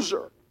a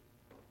loser.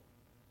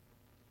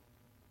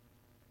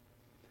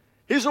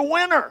 He's a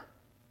winner.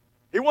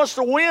 He wants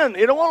to win.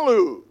 He don't want to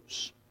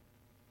lose.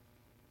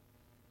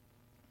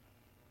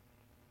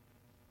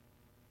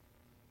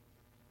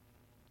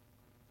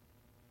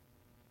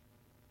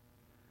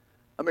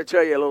 Let me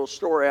tell you a little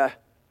story.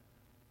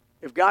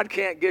 If God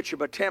can't get you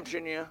by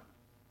tempting you,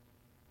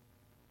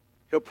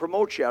 He'll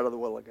promote you out of the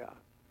will of God.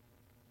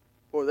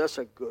 Boy, that's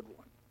a good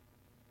one.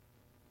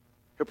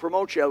 He'll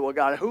promote you out of the will of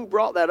God. Who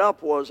brought that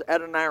up was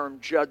Adoniram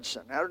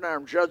Judson.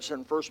 Adoniram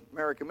Judson, first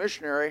American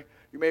missionary.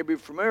 You may be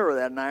familiar with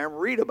Adoniram.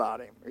 Read about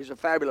him. He's a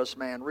fabulous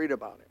man. Read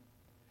about him.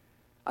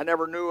 I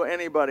never knew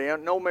anybody,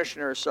 no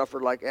missionary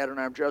suffered like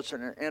Adoniram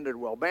Judson and ended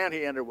well. Man,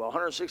 he ended well.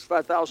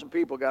 165,000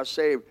 people got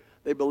saved.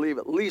 They believe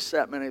at least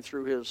that many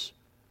through his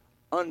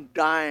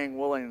undying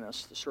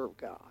willingness to serve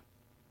God.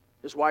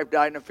 His wife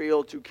died in the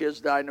field. 2 kids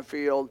died in the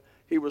field.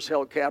 He was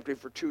held captive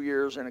for 2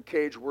 years in a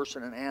cage worse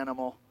than an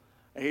animal.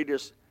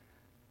 And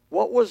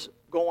what was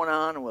going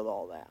on with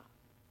all that?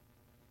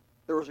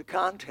 There was a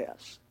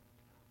contest.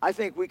 I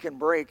think we can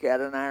break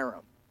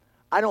Adoniram.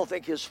 I don't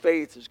think his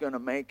faith is going to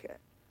make it.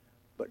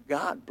 But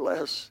God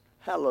bless,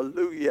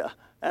 hallelujah,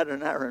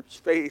 Adoniram's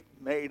faith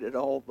made it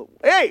all the way.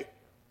 Hey!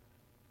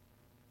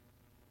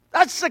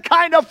 That's the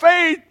kind of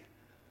faith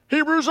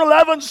Hebrews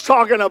 11's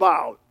talking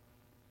about.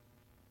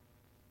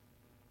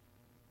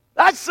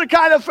 That's the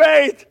kind of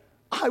faith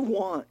I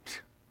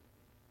want.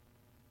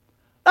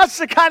 That's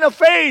the kind of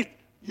faith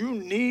you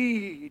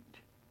need.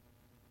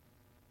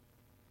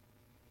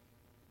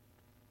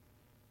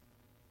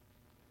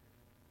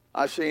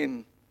 I've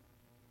seen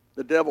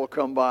the devil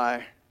come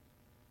by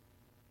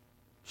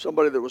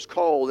somebody that was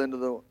called into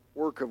the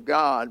work of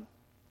God,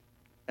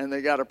 and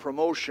they got a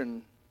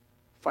promotion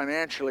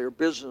financially or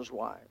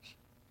business-wise.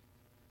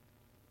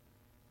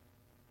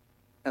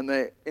 And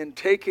in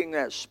taking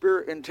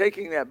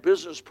that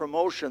business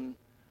promotion,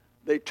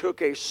 they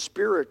took a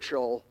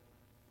spiritual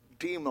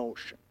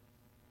demotion.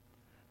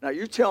 Now,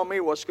 you tell me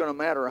what's going to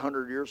matter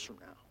 100 years from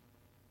now.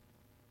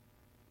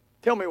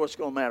 Tell me what's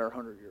going to matter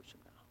 100 years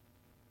from now.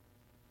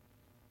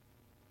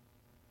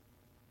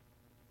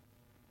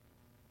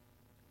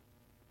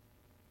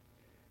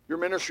 Your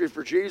ministry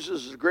for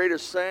Jesus is the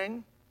greatest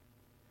thing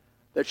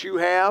that you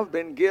have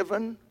been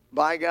given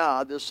by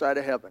God this side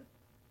of heaven.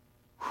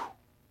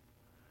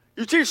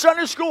 You teach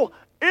Sunday school.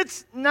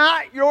 It's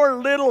not your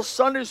little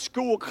Sunday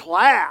school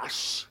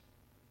class.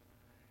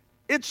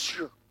 It's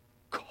your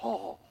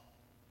call.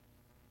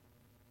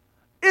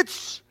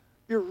 It's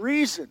your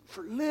reason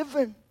for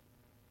living.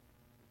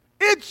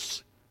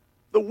 It's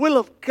the will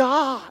of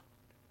God.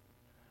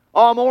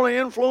 Oh, I'm only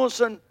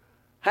influencing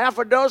half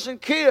a dozen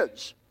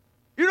kids.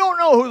 You don't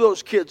know who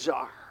those kids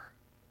are.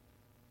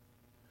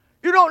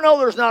 You don't know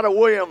there's not a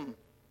William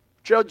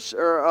Judson,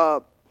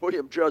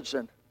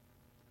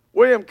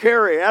 William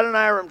Carey,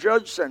 Adoniram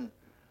Judson,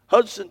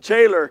 Hudson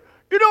Taylor.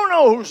 You don't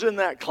know who's in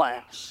that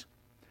class.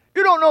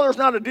 You don't know there's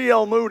not a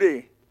D.L.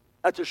 Moody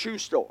at the shoe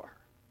store.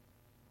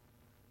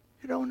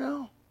 You don't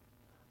know.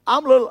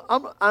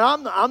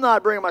 I'm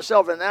not bringing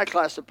myself in that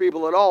class of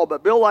people at all,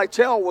 but Bill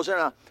Lytell was in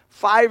a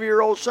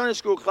 5-year-old Sunday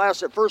school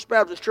class at First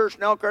Baptist Church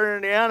in Elkhart,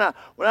 Indiana,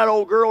 when that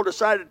old girl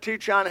decided to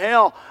teach on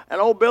hell,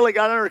 and old Billy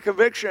got under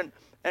conviction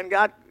and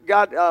got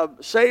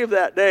saved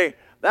that day.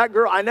 That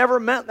girl, I never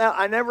met that.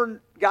 I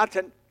never got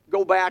to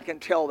go back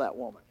and tell that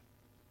woman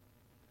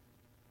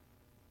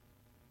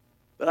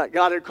that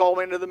God had called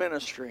me into the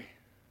ministry.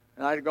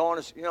 And I'd gone,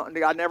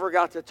 I never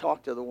got to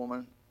talk to the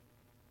woman.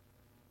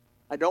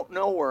 I don't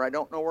know her. I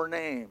don't know her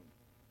name.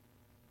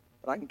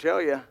 But I can tell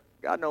you,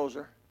 God knows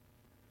her.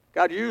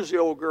 God used the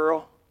old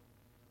girl.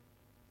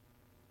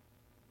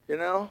 You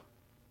know?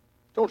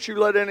 Don't you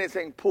let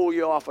anything pull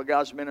you off of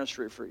God's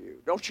ministry for you.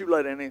 Don't you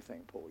let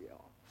anything pull you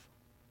off.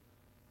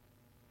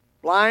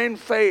 Blind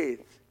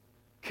faith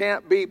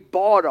can't be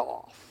bought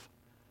off,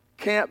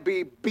 can't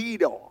be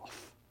beat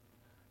off,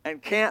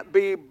 and can't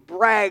be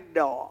bragged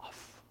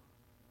off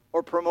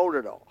or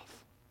promoted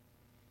off.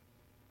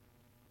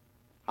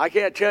 I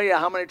can't tell you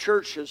how many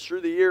churches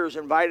through the years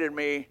invited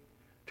me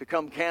to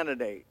come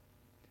candidate.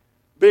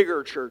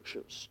 Bigger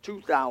churches,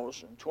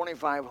 2,000,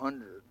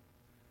 2,500.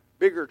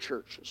 Bigger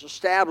churches,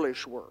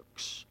 established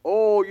works.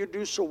 Oh, you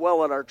do so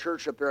well at our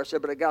church up there. I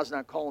said, but God's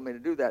not calling me to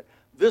do that.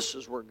 This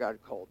is where God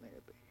called me to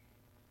be.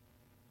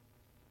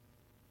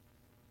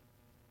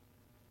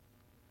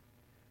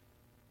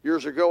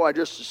 Years ago, I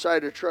just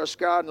decided to trust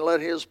God and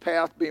let His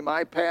path be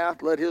my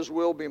path. Let His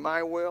will be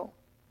my will.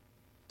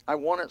 I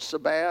want it so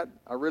bad.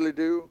 I really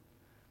do.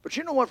 But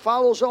you know what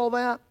follows all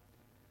that?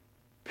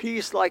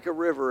 Peace like a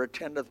river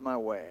attendeth my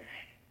way.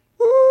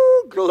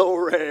 Woo,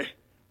 glory.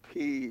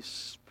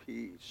 Peace,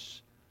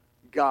 peace.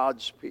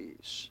 God's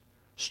peace.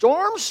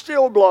 Storms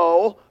still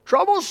blow.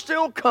 Troubles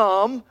still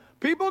come.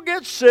 People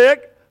get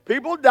sick.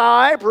 People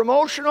die.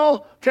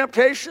 Promotional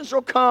temptations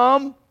will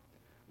come.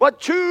 But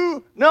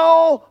to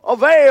no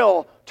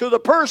avail to the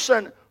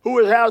person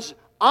who has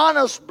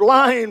honest,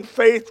 blind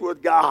faith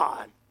with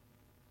God.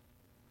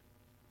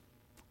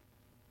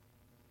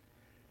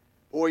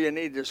 Boy, you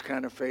need this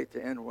kind of faith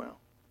to end well.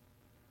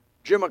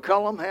 Jim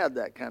McCullum had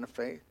that kind of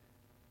faith.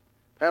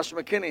 Pastor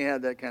McKinney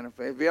had that kind of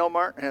faith. V.L.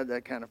 Martin had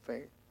that kind of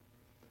faith.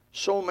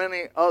 So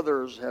many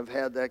others have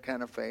had that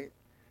kind of faith.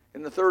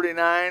 In the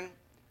 39,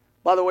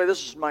 by the way,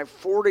 this is my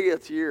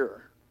 40th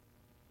year.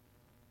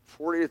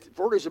 40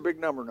 is a big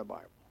number in the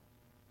Bible.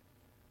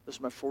 This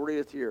is my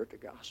 40th year at the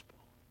gospel.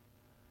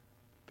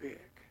 Big.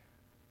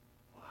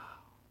 Wow.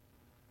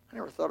 I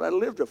never thought I'd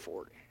lived to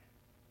 40.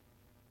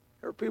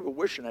 There are people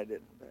wishing I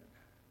didn't.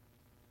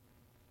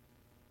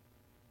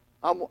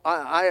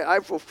 I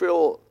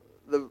fulfill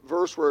the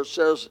verse where it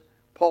says,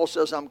 Paul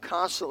says, I'm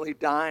constantly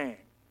dying.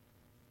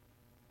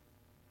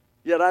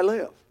 yet I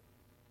live.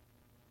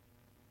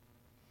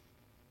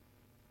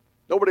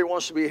 Nobody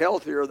wants to be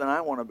healthier than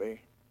I want to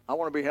be. I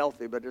want to be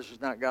healthy, but this is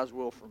not God's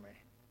will for me.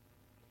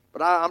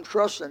 But I'm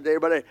trusting today,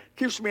 but it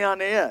keeps me on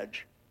the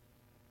edge.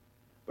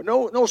 But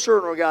no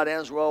servant of God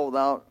ends well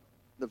without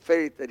the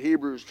faith that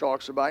Hebrews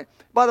talks about.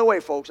 By the way,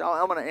 folks,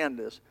 I'm going to end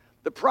this.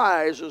 The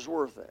prize is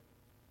worth it.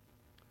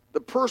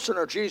 The person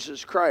of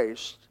Jesus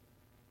Christ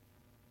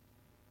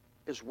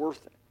is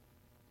worth it.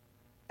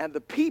 And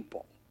the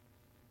people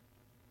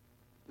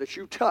that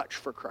you touch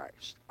for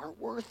Christ are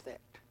worth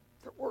it.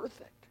 They're worth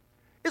it.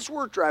 It's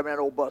worth driving that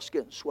old bus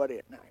getting sweaty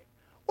at night.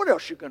 What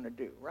else you going to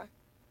do, right?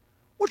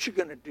 What you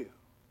going to do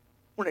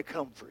when they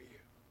come for you?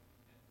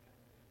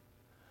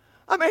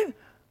 I mean,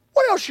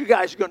 what else you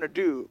guys going to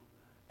do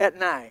at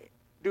night?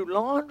 Do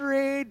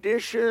laundry,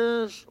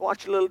 dishes,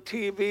 watch a little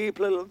TV,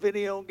 play little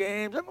video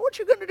games? I mean, what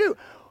you going to do?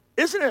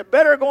 Isn't it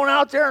better going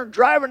out there and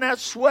driving that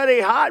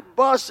sweaty, hot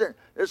bus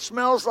that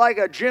smells like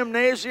a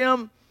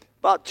gymnasium,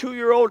 about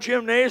 2-year-old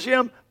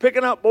gymnasium,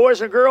 picking up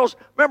boys and girls?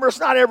 Remember, it's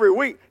not every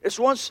week. It's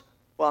once,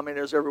 well, I mean,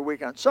 it's every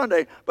week on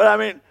Sunday, but I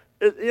mean,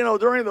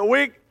 during the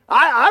week,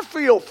 I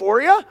feel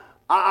for you.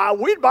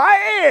 We'd buy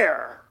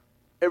air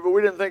if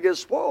we didn't think it'd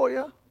spoil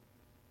you.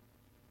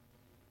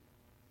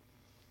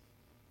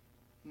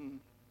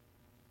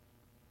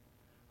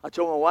 I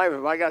told my wife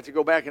if I got to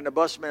go back into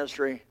bus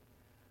ministry,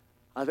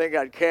 I think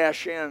I'd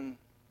cash in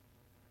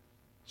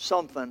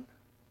something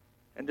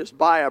and just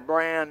buy a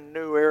brand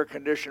new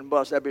air-conditioned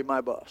bus. That'd be my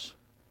bus.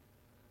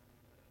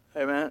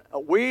 Amen.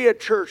 We at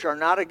church are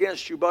not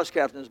against you bus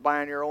captains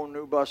buying your own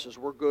new buses.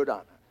 We're good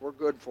on it. We're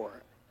good for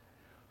it.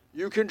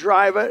 You can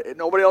drive it.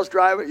 Nobody else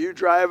drive it. You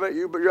drive it.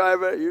 You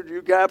drive it.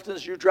 You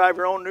captains, you drive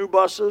your own new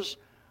buses.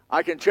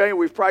 I can tell you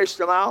we've priced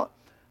them out.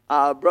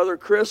 Brother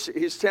Chris,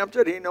 he's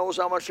tempted. He knows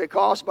how much they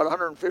cost, about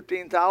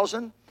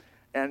 $115,000.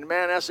 And,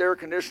 man, that's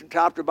air-conditioned,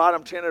 top to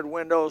bottom, tinted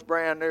windows,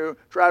 brand new.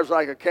 Drives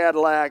like a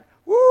Cadillac.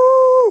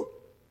 Woo!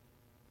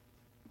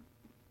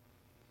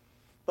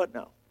 But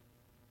no.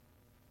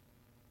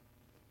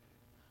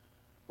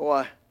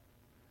 Boy,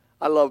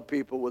 I love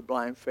people with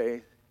blind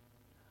faith.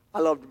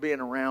 I love being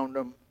around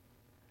them.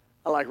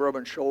 I like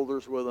rubbing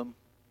shoulders with them.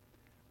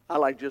 I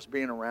like just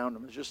being around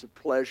them. It's just a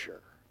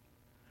pleasure.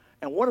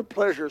 And what a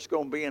pleasure it's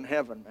going to be in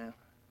heaven, man.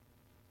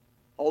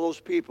 All those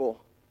people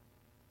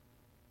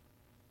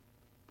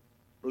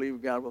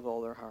believe God with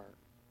all their heart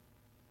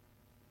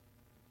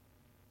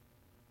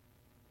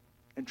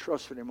and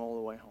trusted Him all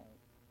the way home.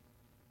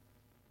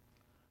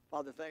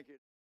 Father, thank you.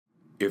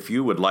 If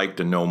you would like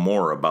to know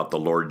more about the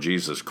Lord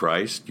Jesus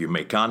Christ, you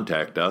may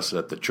contact us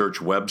at the church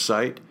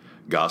website,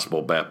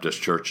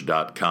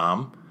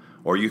 gospelbaptistchurch.com,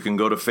 or you can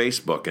go to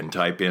Facebook and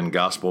type in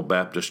Gospel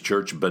Baptist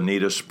Church,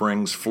 Bonita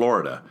Springs,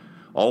 Florida.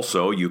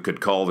 Also, you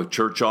could call the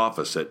church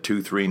office at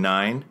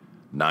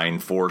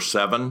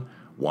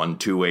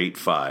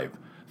 239-947-1285.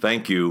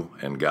 Thank you,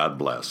 and God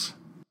bless.